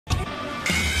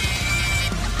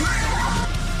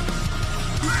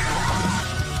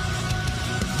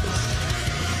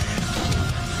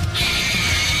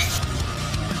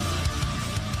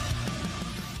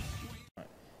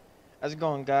How's it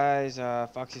going, guys?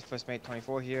 Foxy's First Mate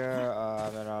 24 here.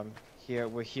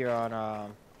 We're here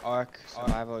on Ark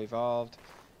Survival Evolved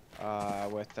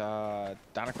with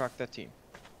Dinocroc 13.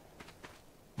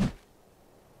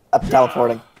 Up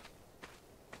teleporting.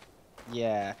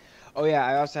 Yeah. Oh yeah.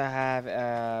 I also have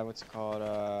what's it called?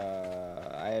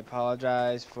 I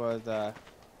apologize for the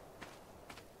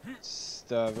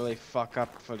really fuck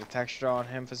up for the texture on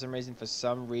him for some reason. For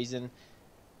some reason,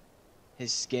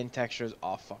 his skin texture is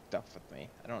all fucked up with me.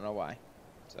 I don't know why.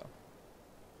 So.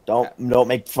 Don't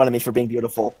make fun of me for being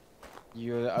beautiful.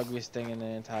 You're the ugliest thing in the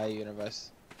entire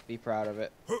universe. Be proud of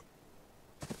it.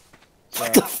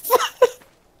 What the fuck?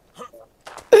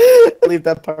 Leave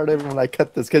that part in when I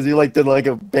cut this, because you like did like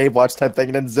a Baywatch type thing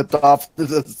and then zipped off to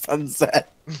the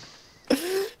sunset.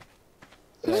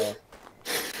 So,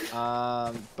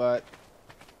 but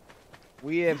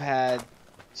we have had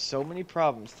so many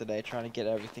problems today trying to get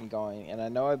everything going, and I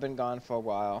know I've been gone for a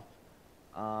while.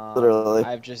 Literally.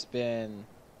 I've just been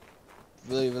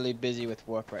really busy with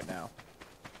work right now.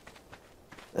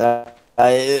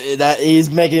 That he's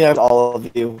making out all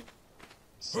of you.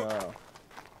 So,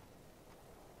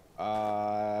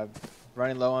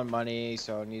 running low on money,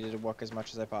 so needed to work as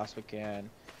much as I possibly can.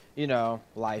 You know,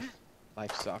 life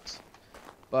sucks.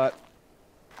 But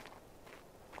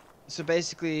so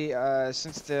basically,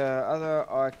 since the other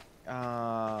Ark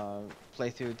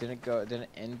playthrough didn't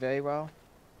end very well,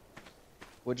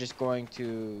 we're just going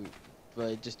to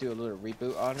really just do a little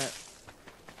reboot on it.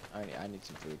 I need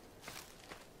some food.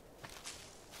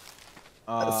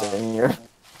 Sitting here.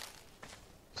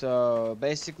 So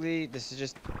basically, this is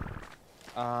just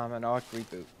an Ark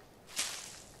reboot.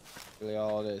 Really,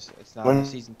 all it is. It's not When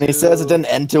season 2. he says it didn't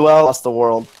end too well, lost the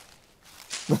world.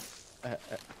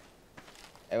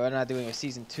 And we're not doing a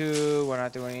season 2. We're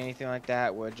not doing anything like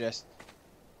that. We're just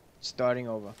starting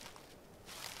over.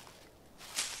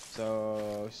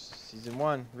 So season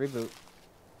 1 reboot.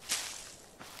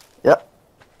 Yep.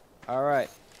 All right.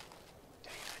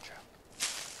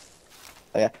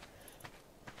 Oh, yeah.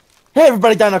 Hey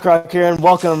everybody, Dinocroc here, and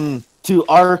welcome to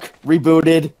Ark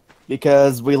Rebooted,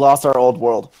 because we lost our old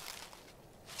world.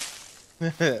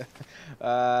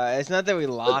 It's not that we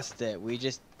lost it.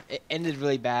 It ended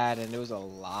really bad, and there was a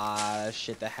lot of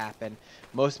shit that happened.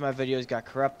 Most of my videos got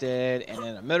corrupted, and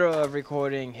in the middle of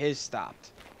recording, his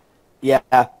stopped. Yeah,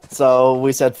 so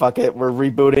we said fuck it, we're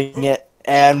rebooting it,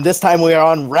 and this time we are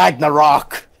on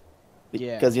Ragnarok.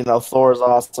 Yeah. Because, you know, Thor is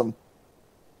awesome.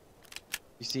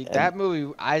 You see, that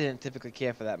movie, I didn't typically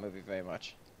care for that movie very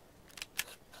much.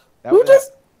 What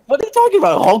are you talking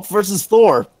about? Hulk versus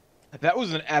Thor? That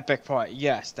was an epic part.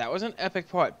 Yes, that was an epic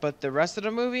part. But the rest of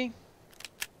the movie,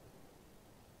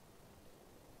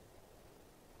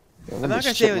 I'm not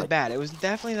gonna say it was bad. It was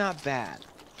definitely not bad.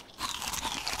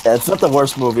 Yeah, it's not the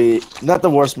worst movie, not the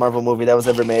worst Marvel movie that was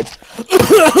ever made.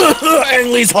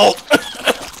 Ang Lee's Hulk.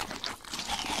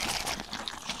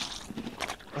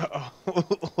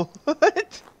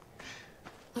 What?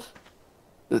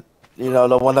 You know,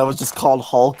 the one that was just called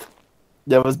Hulk.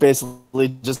 That was basically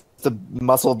just the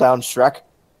muscle down Shrek.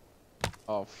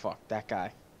 Oh fuck, that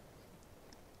guy.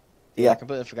 Yeah. I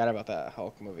completely forgot about that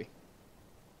Hulk movie.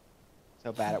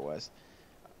 How bad it was.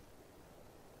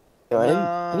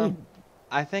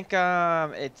 I think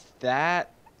it's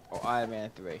that or Iron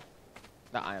Man 3.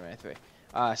 Not Iron Man 3.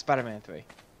 Spider-Man 3.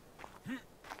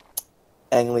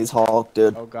 Ang Lee's Hulk,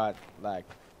 dude. Oh god, lag.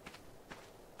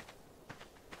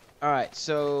 Alright,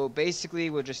 so basically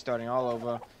we're just starting all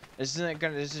over. This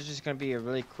is just gonna be a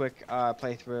really quick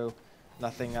playthrough.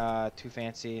 Nothing too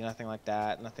fancy, nothing like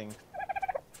that, nothing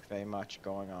very much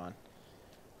going on.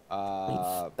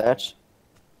 Thatch.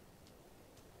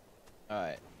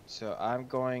 Alright, so I'm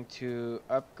going to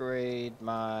upgrade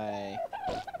my...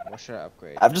 What should I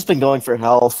upgrade? I've just been going for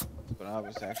health. That's what I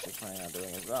was actually planning on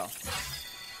doing as well.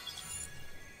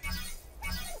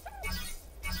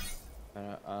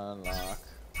 Gonna unlock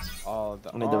all of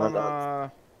the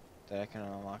armor that I can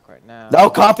unlock right now. No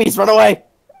copies, run away!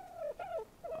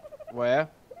 Where?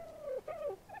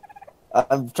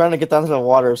 I'm trying to get down to the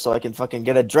water so I can fucking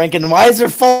get a drink, and why is there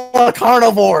full of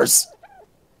carnivores?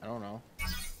 I don't know.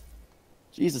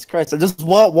 Jesus Christ, I just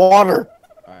want water.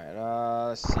 Alright,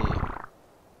 let's see.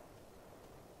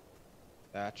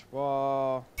 Thatch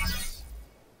wall.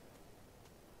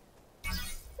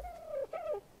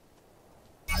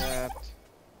 Accept.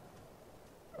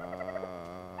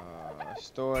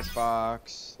 Storage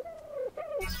box.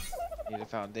 Need a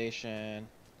foundation.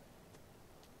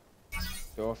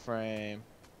 Door frame.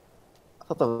 I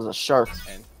thought that was a shark.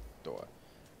 And door.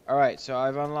 Alright, so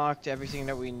I've unlocked everything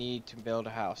that we need to build a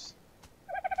house.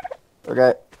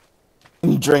 Okay.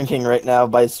 I'm drinking right now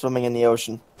by swimming in the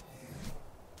ocean.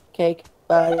 Cake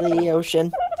by the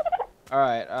ocean.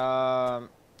 Alright,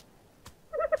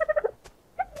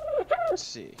 let's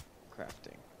see.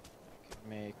 Crafting. I can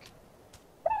make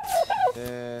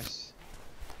this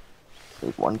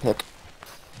Need one pick.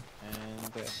 and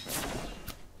this.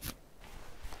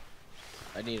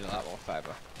 I need a lot more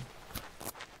fiber.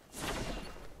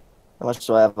 How much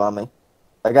do I have on me?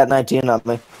 I got 19 on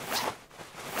me.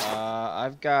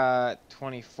 I've got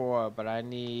 24, but I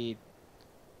need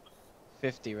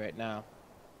 50 right now.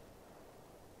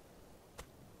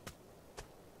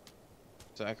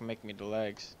 So I can make me the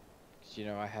legs. 'Cause, you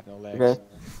know, I have no legs. Okay.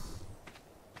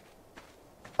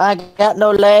 I got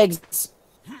no legs.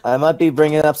 I might be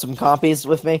bringing up some compies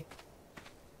with me.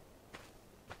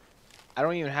 I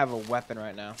don't even have a weapon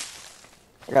right now.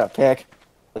 I got a pick.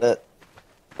 But,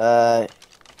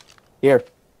 here.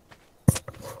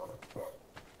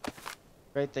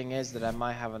 Great thing is that I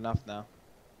might have enough now.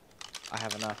 I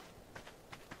have enough.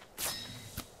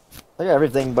 I got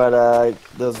everything but,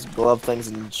 those glove things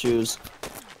and shoes.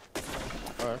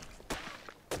 Alright.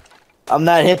 I'm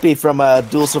that hippie from,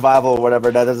 Dual Survival or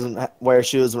whatever that doesn't wear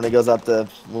shoes when he goes out to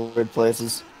weird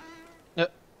places.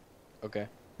 Okay.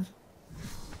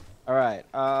 Alright,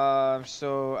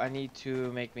 so I need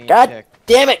to make me a God pick.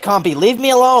 damn it, compy, leave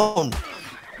me alone!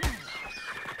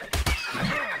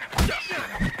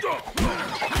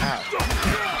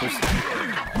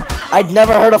 I'd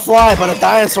never heard a fly, but a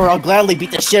dinosaur I'll gladly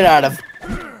beat the shit out of.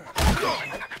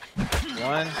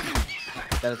 One,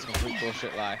 that is a complete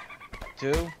bullshit lie.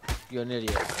 Two, you're an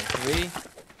idiot. And three,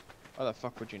 why the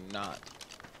fuck would you not?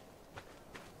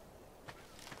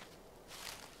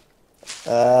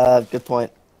 Good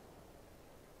point.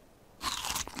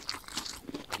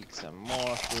 Eat some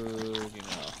more food, you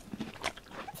know.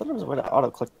 I thought there was a way to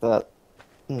auto-click that.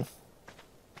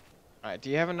 Alright, do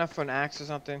you have enough for an axe or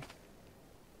something?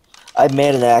 I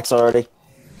made an axe already.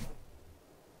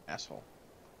 Asshole.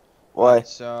 Why? Alright,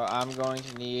 so I'm going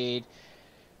to need...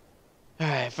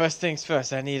 Alright, first things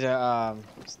first, I need a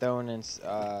stone and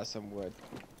some wood.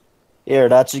 Here,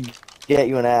 that should get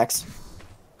you an axe.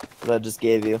 That I just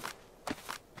gave you.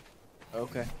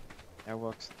 Okay, that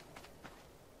works.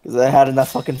 Because I had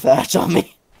enough fucking thatch on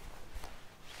me.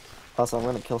 Also, I'm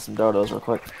gonna kill some dodos real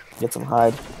quick. Get some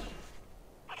hide.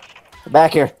 Get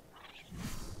back here.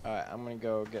 Alright, I'm gonna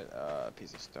go get a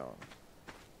piece of stone.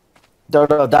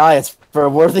 Dodo, die. It's for a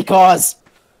worthy cause.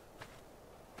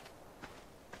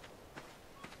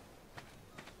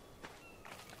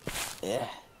 Yeah.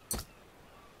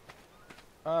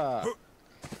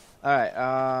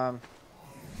 Alright,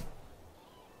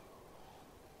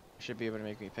 should be able to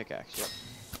make me a pickaxe,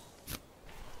 yep.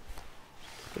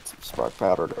 Get some spark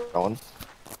powder going.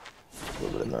 A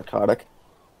little bit of narcotic.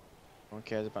 No one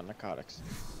cares about narcotics.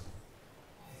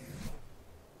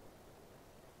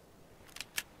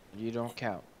 You don't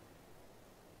count.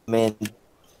 Man.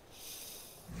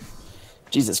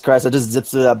 Jesus Christ, I just zipped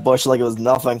through that bush like it was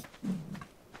nothing.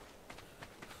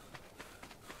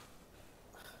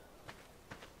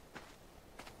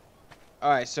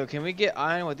 Alright, so can we get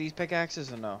iron with these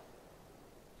pickaxes or no?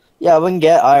 Yeah, we can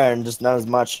get iron, just not as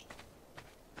much.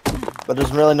 But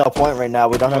there's really no point right now.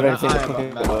 We don't have Well, not anything to iron, cook but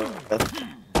it metal.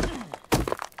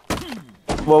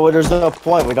 with. Well, there's no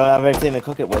point. We don't have anything to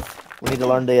cook it with. We need to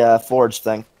learn the forge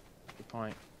thing. Good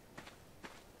point.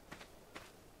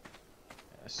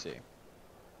 Let's see.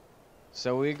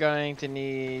 So we're going to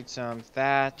need some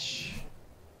thatch.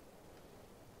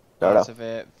 Lots of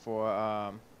it for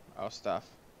our stuff.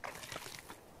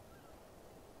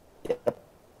 Yep.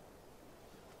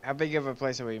 How big of a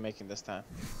place are we making this time?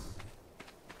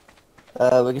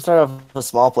 We can start off with a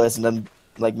small place and then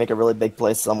like make a really big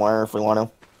place somewhere if we want to.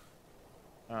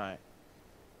 Alright.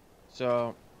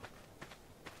 So,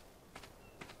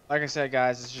 like I said,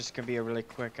 guys, it's just going to be a really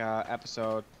quick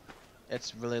episode.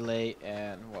 It's really late,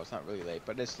 and, well, it's not really late,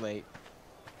 but it's late.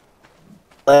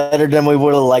 Later than we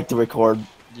would have liked to record.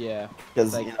 Yeah.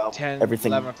 Because, Like you know, 10,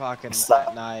 everything 11 o'clock at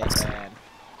sucks. night, and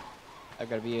I've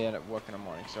got to be at work in the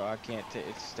morning, so I can't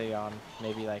stay on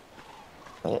maybe like,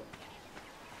 Yeah.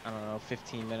 I don't know,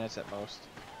 15 minutes at most.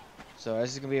 So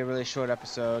this is going to be a really short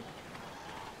episode.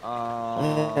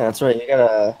 Yeah, that's right. You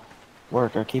gotta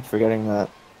work. I keep forgetting that.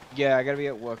 Yeah, I got to be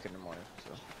at work in the morning,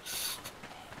 so.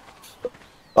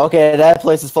 Okay, that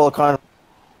place is full of carnivores.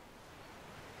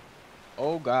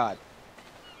 Oh, God.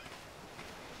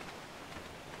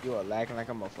 You are lagging like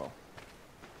a mofo.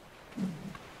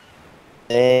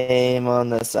 Aim on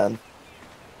this end.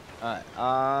 Alright,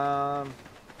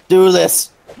 Do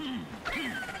this. take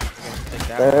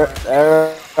that There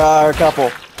one. are a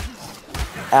couple.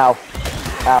 Ow.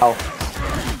 Ow.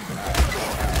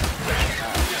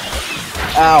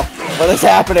 Ow. What is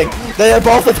happening? They are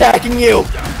both attacking you!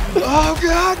 Oh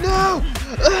god, no!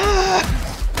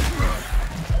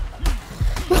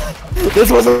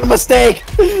 This was a mistake!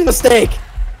 Mistake!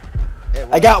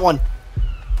 I got one.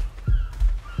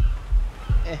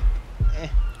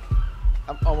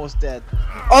 I'm almost dead.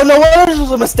 Oh no wonder this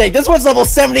was a mistake! This one's level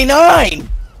 79!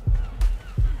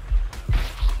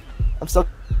 I'm so...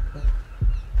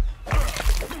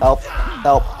 Help.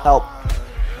 Help. Help.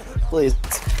 Please.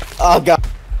 Oh god.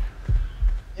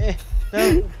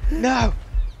 No. No.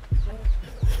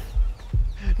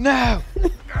 No.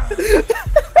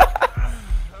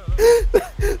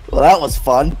 Well, that was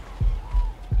fun.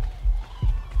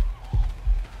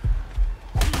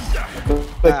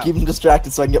 Quick, keep him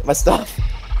distracted so I can get my stuff.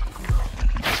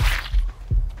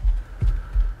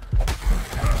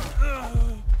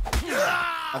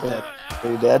 I'm dead.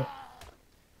 Are you dead?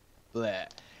 Bleh.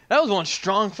 That was one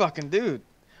strong fucking dude.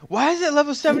 Why is it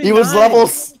level 79? He was level...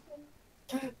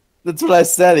 That's what I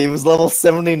said, he was level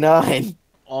 79.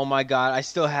 Oh my god, I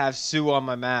still have Sue on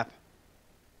my map.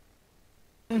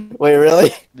 Wait,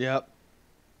 really? Yep.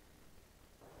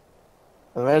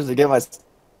 I managed to get my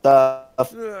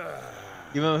stuff.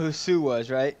 You remember who Sue was,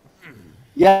 right?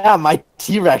 Yeah, my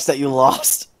T-Rex that you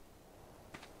lost.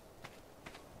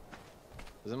 It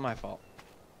wasn't my fault.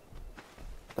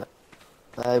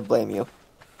 I blame you.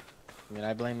 I mean,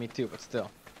 I blame me too, but still.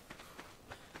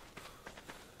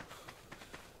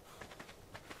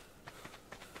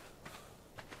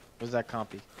 What's that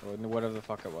compy? Or whatever the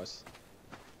fuck it was.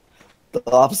 The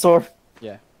Opsaur?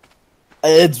 Yeah.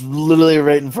 It's literally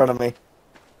right in front of me.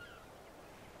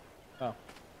 Oh,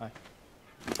 hi.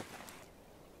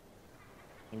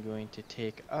 I'm going to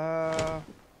take, Put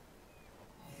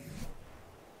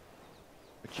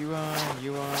you on,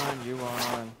 you on, you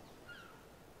on.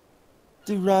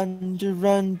 Do run,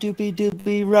 doopy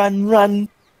doopy, run, run.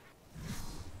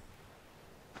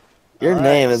 Your Alright,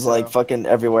 name is so- like fucking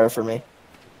everywhere for me.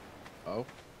 Oh.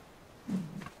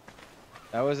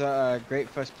 That was a great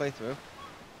first playthrough.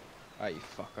 Alright, you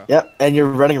fucker. Yep, and you're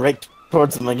running right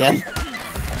towards him again.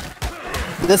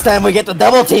 This time we get to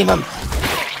double team him!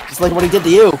 Just like what he did to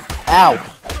you. Ow.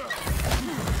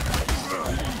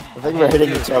 I think we're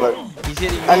hitting each other. He's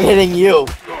hitting me. I'm hitting you.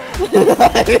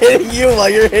 I'm hitting you while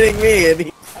you're hitting me, and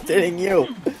he's hitting you.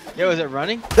 Yo, is it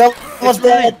running? No, almost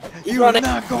dead. He's You are running.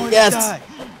 not going Yes. to die.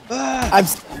 Ah. I'm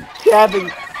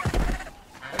stabbing.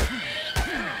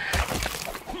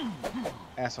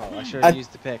 Asshole, I should have I-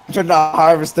 used the pick. I'm trying to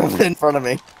harvest them in front of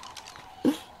me.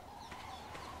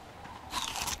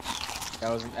 That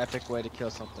was an epic way to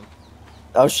kill something.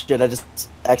 Oh shit, I just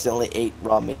accidentally ate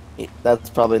raw meat.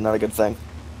 That's probably not a good thing.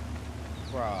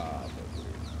 Probably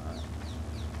not.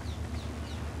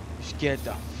 You scared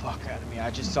the fuck out of me. I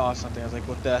just saw something. I was like,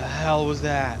 what the hell was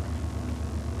that?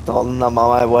 Dalton, I'm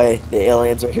on my way. The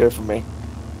aliens are here for me.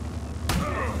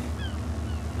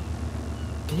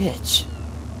 Bitch.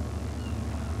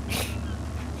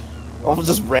 Almost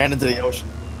just ran into the ocean.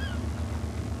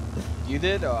 You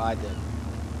did or I did?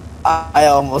 I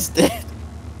almost did.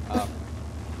 Oh.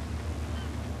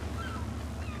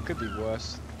 Could be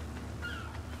worse.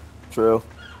 True.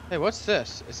 Hey, what's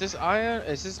this? Is this iron?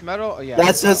 Is this metal? Oh yeah.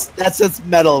 That's it's just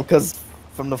metal, cause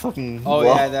from the fucking. metal. Oh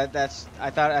wall. yeah, that's. I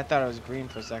thought it was green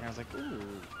for a second. I was like, ooh.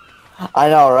 I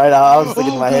know, right? I was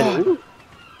thinking in my head. God. Ooh.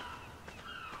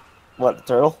 What,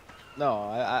 turtle? No,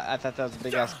 I thought that was a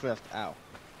big ass cliff. Ow.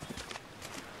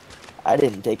 I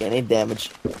didn't take any damage.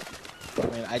 I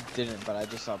mean, I didn't, but I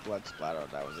just saw blood splatter.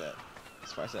 That was it.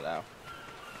 That's why I said ow.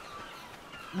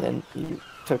 Then you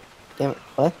took damage.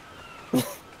 What?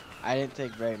 I didn't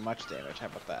take very much damage. How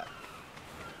about that?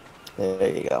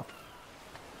 There you go.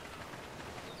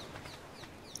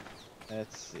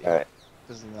 Let's see. All right.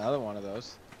 There's another one of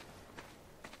those.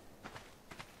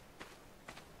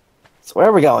 So where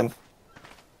are we going?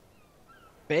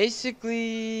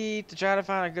 Basically, to try to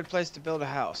find a good place to build a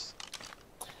house.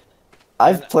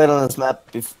 I've played on this map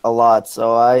a lot,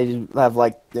 so I have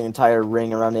like the entire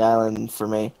ring around the island for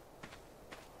me.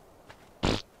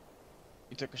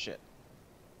 You took a shit.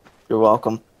 You're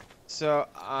welcome. So,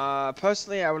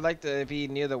 personally, I would like to be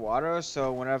near the water,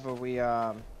 so whenever we,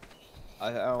 Oh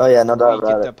yeah, no doubt we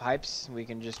get about the it. pipes, we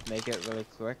can just make it really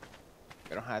quick.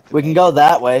 We don't have to. We can go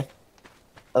that way.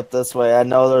 Up this way. I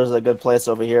know there's a good place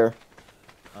over here.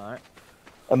 All right.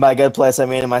 And by good place, I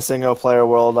mean in my single player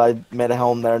world, I made a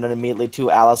home there, and then immediately 2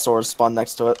 allosaurs spawned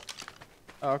next to it.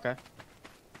 Oh, okay.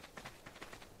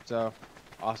 So,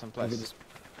 awesome place.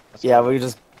 That's Yeah, cool. we could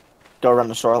just go around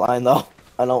the shoreline, though.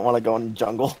 I don't want to go in the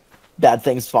jungle. Bad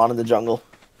things spawn in the jungle.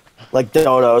 Like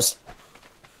dodos.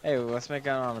 Hey, let's make it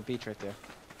on a beach right there.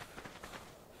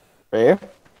 Right here?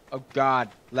 Oh God,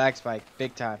 lag spike,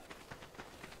 big time.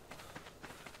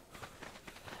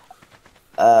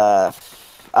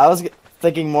 I was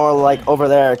thinking more like over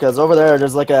there, because over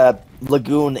there's like a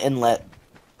lagoon inlet.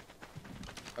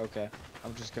 Okay,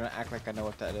 I'm just gonna act like I know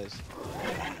what that is.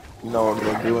 You know what a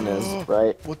lagoon is,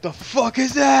 right? What the fuck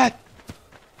is that?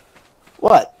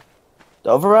 What? The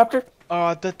Overraptor? Oh,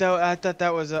 I thought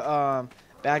that was a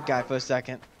bad guy for a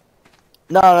second.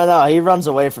 No. He runs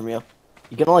away from you.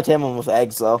 You can only tame him with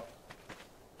eggs, though. All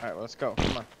right, well, let's go.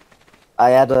 Come on. I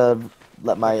had to let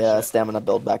Look at my shit. stamina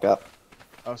build back up.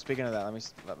 Oh, speaking of that, let mine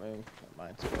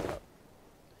split up.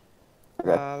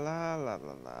 Okay. La la la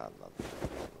la la la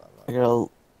I la.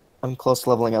 gotta, I'm close to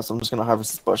leveling up, so I'm just gonna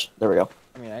harvest this bush. There we go.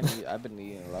 I mean, I've been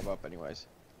needing to level up anyways.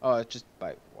 Oh, it's just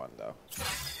by one though.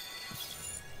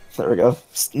 There we go.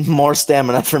 More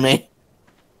stamina for me.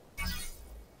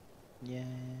 Yeah.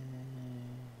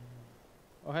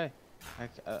 Oh hey, I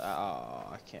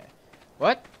can't.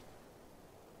 What?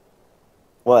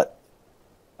 What?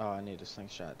 Oh, I need a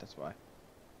slingshot. That's why.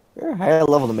 You're a higher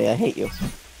level than me. I hate you.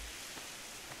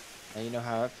 And you know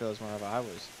how it feels whenever I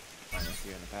was playing with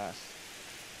you in the past.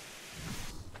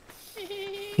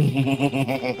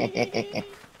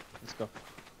 Let's go.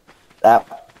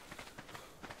 That.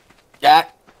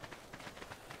 Jack.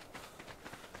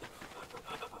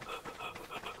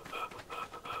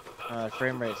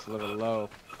 Frame rate's a little low.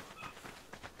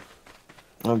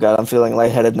 Oh god, I'm feeling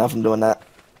lightheaded now from doing that.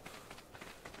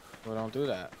 Well, don't do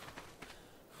that.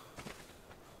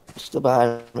 Still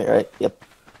behind me, right? Yep.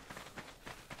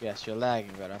 Yes, you're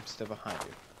lagging, but I'm still behind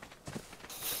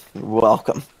you. You're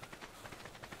welcome.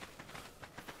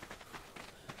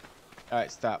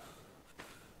 Alright, stop.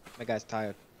 That guy's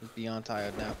tired. He's beyond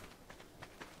tired now.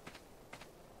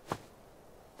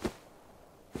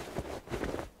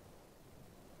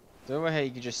 Is there a way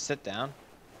you can just sit down?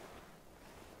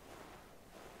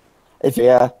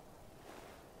 Yeah.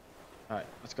 Alright,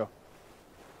 let's go.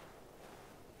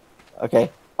 Okay.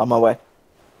 On my way.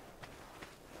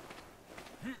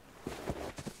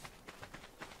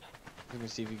 Let me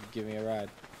see if you can give me a ride.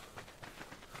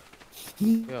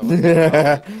 Yo, what the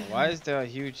hell? Why is there a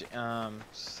huge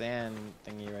sand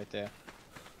thingy right there?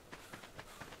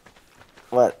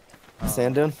 What? Oh,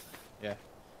 Sand dune? yeah. Is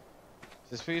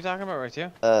this what you're talking about right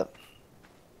here?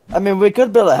 I mean, we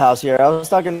could build a house here. I was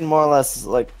talking more or less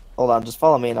like, hold on, just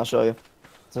follow me and I'll show you.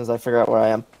 As soon as I figure out where I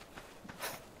am.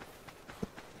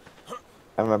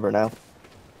 I remember now.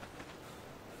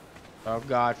 Oh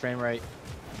god, frame rate.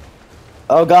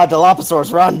 Oh god,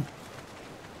 Dilophosaurs, run!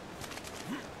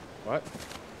 What?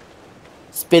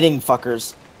 Spitting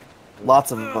fuckers.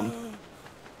 Lots of them.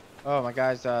 Oh, my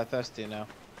guy's thirsty now.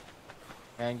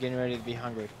 And getting ready to be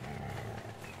hungry.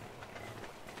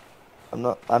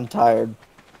 I'm tired.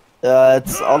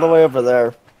 It's all the way over there.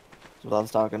 That's what I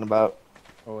was talking about.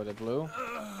 Oh, where the blue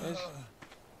is?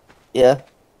 Yeah.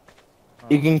 Oh.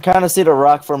 You can kind of see the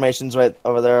rock formations right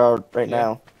over there right Yeah.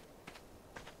 now.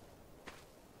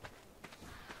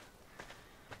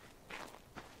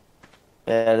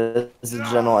 Yeah, this is the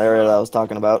general area that I was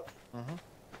talking about.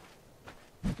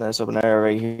 Nice open area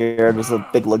right here. There's a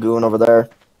big lagoon over there.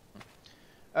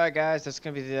 Alright guys, that's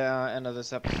gonna be the end of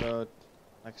this episode.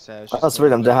 Like I said, it's Oh, just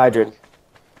sweet, I'm dehydrated.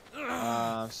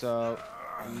 so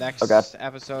next Okay.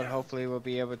 episode, hopefully we'll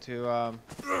be able to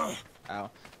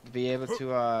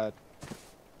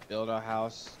build our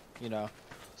house, you know,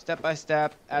 step by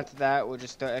step. After that, we'll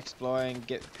just start exploring,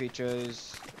 get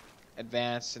creatures,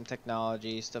 advance in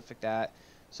technology, stuff like that,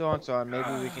 so on and so on. Maybe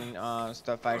we can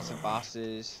start fighting some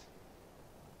bosses.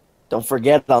 Don't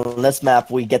forget, on this map,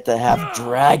 we get to have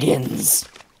dragons.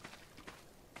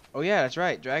 Oh yeah, that's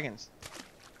right, dragons.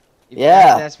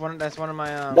 Yeah. That's one of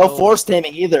my No goals. force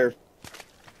taming either.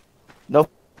 No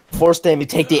force taming.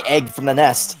 Take the egg from the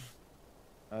nest.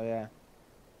 Oh yeah.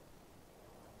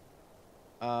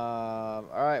 All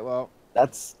right. Well,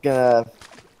 That's gonna.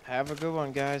 have a good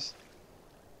one, guys.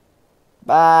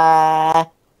 Bye.